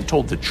 Flynn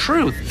told the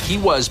truth. He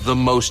was the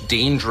most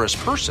dangerous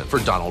person for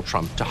Donald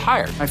Trump to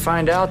hire. I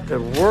find out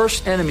the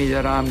worst enemy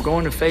that I'm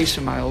going to face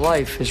in my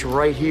life is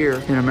right here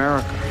in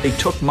America. They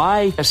took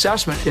my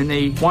assessment and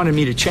they wanted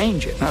me to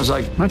change it. And I was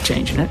like, I'm not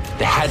changing it.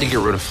 They had to get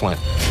rid of Flynn.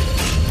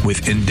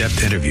 With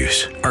in-depth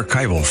interviews,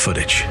 archival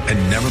footage,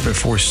 and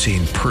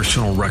never-before-seen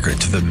personal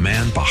records of the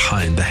man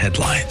behind the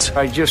headlines.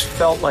 I just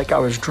felt like I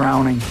was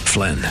drowning.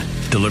 Flynn,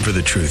 Deliver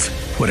the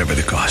Truth, Whatever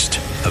the Cost.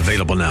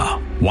 Available now.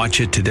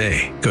 Watch it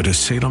today. Go to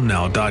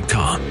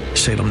salemnow.com.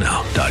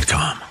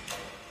 salemnow.com.